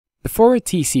Before a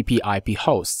TCP/IP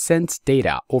host sends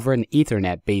data over an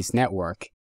Ethernet-based network,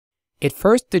 it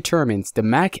first determines the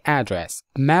MAC address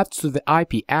mapped to the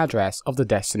IP address of the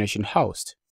destination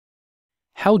host.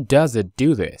 How does it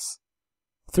do this?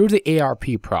 Through the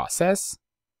ARP process?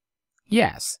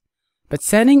 Yes, but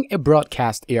sending a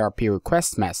broadcast ARP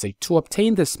request message to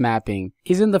obtain this mapping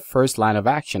isn't the first line of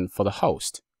action for the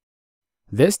host.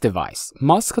 This device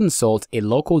must consult a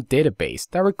local database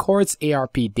that records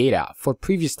ARP data for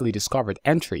previously discovered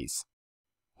entries.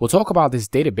 We'll talk about this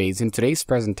database in today's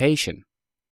presentation.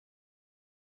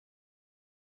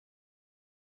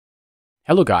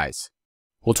 Hello guys,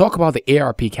 we'll talk about the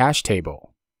ARP cache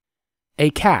table. A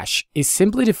cache is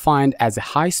simply defined as a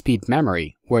high-speed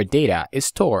memory where data is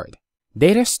stored.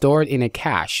 Data stored in a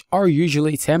cache are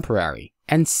usually temporary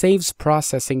and saves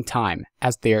processing time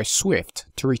as they are swift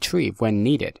to retrieve when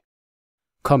needed.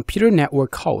 Computer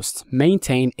network hosts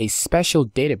maintain a special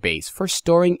database for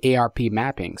storing ARP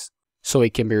mappings so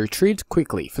it can be retrieved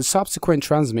quickly for subsequent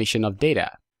transmission of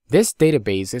data. This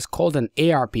database is called an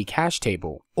ARP cache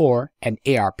table or an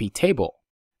ARP table.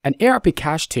 An ARP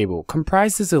cache table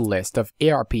comprises a list of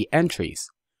ARP entries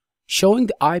showing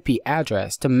the IP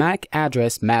address to MAC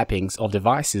address mappings of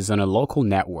devices on a local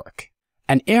network.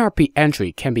 An ARP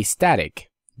entry can be static,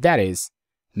 that is,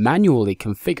 manually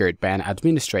configured by an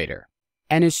administrator,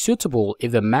 and is suitable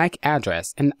if the MAC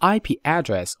address and IP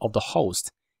address of the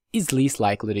host is least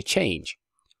likely to change,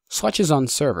 such as on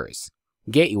servers,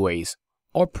 gateways,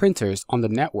 or printers on the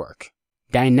network.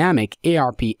 Dynamic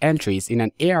ARP entries in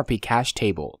an ARP cache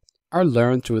table are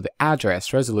learned through the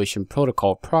address resolution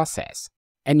protocol process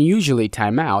and usually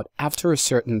time out after a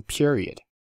certain period.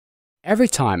 Every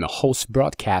time a host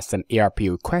broadcasts an ARP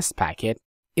request packet,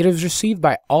 it is received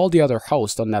by all the other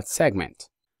hosts on that segment.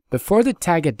 Before the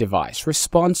target device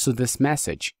responds to this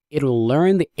message, it will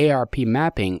learn the ARP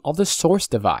mapping of the source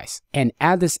device and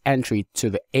add this entry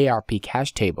to the ARP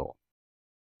cache table.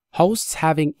 Hosts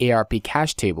having ARP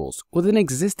cache tables with an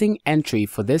existing entry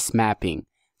for this mapping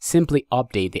simply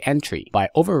update the entry by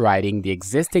overriding the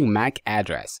existing MAC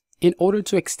address in order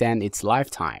to extend its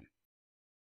lifetime.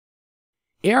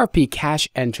 ARP cache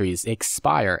entries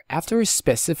expire after a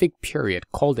specific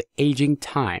period called the aging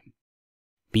time.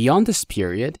 Beyond this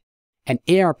period, an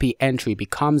ARP entry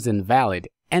becomes invalid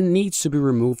and needs to be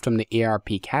removed from the ARP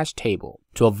cache table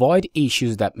to avoid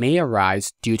issues that may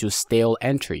arise due to stale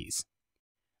entries.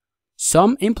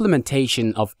 Some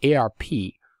implementation of ARP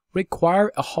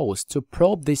require a host to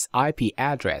probe this IP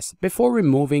address before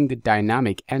removing the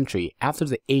dynamic entry after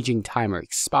the aging timer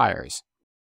expires.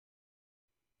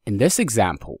 In this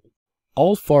example,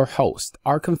 all 4 hosts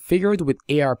are configured with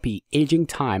ARP aging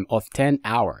time of 10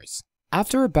 hours.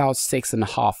 After about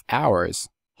 6.5 hours,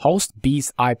 host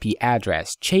B's IP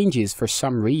address changes for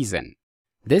some reason.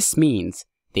 This means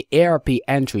the ARP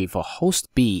entry for host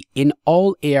B in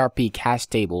all ARP cache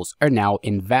tables are now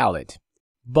invalid.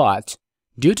 But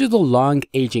due to the long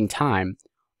aging time,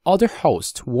 other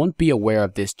hosts won't be aware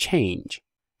of this change.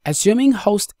 Assuming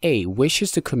host A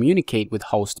wishes to communicate with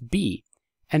host B,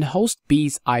 and host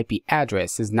B's IP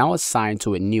address is now assigned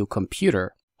to a new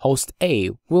computer, host A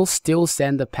will still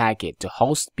send the packet to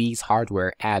host B's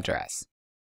hardware address.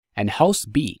 And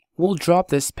host B will drop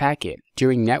this packet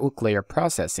during network layer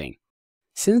processing,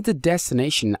 since the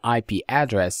destination IP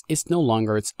address is no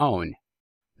longer its own.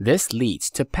 This leads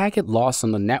to packet loss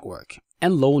on the network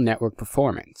and low network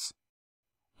performance.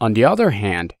 On the other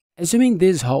hand, assuming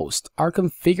these hosts are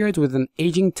configured with an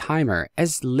aging timer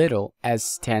as little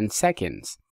as 10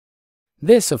 seconds,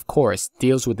 this of course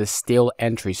deals with the stale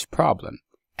entries problem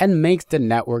and makes the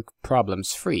network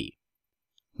problems free.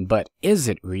 But is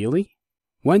it really?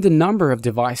 When the number of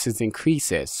devices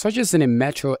increases, such as in a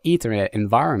metro Ethernet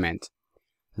environment,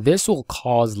 this will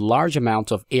cause large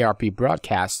amounts of ARP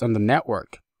broadcasts on the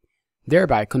network,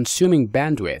 thereby consuming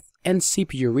bandwidth and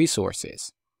CPU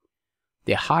resources.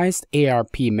 The highest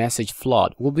ARP message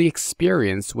flood will be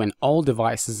experienced when all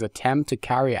devices attempt to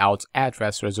carry out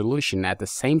address resolution at the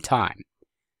same time.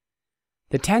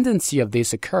 The tendency of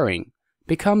this occurring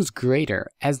becomes greater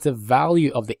as the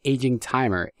value of the aging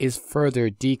timer is further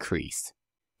decreased.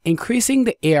 Increasing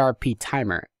the ARP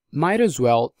timer might as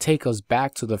well take us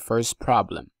back to the first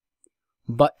problem.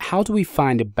 But how do we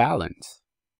find a balance?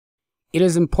 It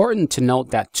is important to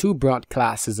note that 2 broad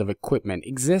classes of equipment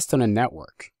exist on a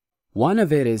network. One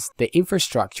of it is the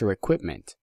infrastructure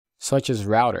equipment, such as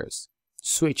routers,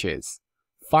 switches,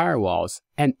 firewalls,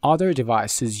 and other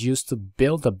devices used to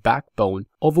build the backbone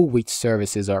over which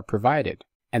services are provided.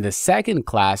 And the second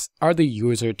class are the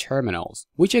user terminals,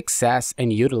 which access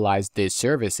and utilize these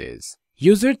services.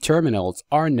 User terminals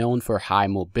are known for high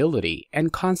mobility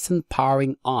and constant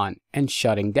powering on and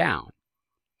shutting down.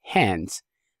 Hence,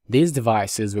 these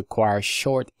devices require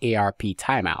short ARP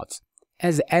timeouts,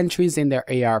 as entries in their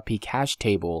ARP cache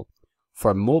table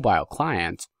for mobile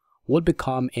clients would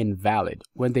become invalid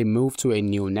when they move to a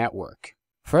new network.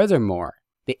 Furthermore,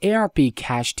 the ARP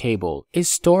cache table is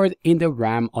stored in the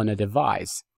RAM on a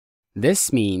device.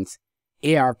 This means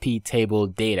ARP table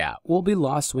data will be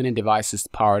lost when a device is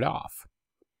powered off.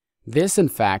 This, in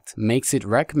fact, makes it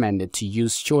recommended to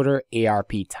use shorter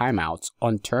ARP timeouts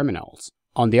on terminals.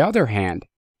 On the other hand,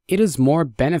 it is more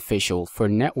beneficial for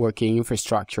networking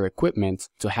infrastructure equipment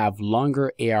to have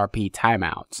longer ARP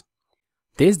timeouts.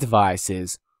 These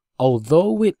devices,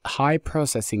 although with high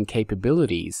processing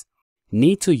capabilities,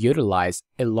 need to utilize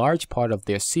a large part of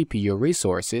their CPU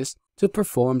resources to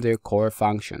perform their core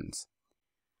functions.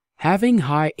 Having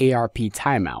high ARP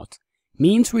timeout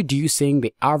means reducing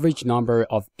the average number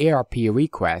of ARP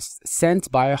requests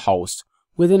sent by a host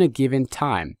within a given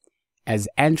time, as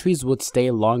entries would stay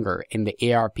longer in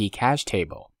the ARP cache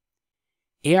table.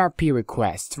 ARP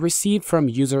requests received from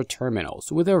user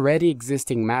terminals with already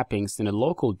existing mappings in a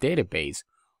local database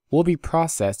will be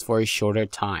processed for a shorter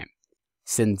time,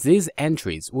 since these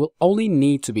entries will only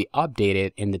need to be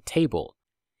updated in the table.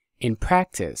 In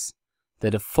practice,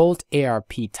 the default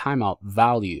ARP timeout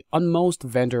value on most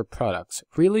vendor products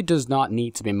really does not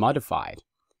need to be modified,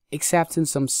 except in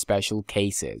some special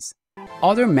cases.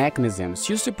 Other mechanisms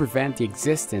used to prevent the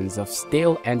existence of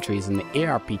stale entries in the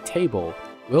ARP table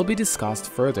will be discussed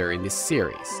further in this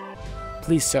series.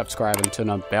 Please subscribe and turn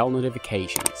on bell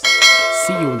notifications.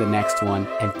 See you in the next one,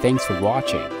 and thanks for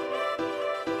watching.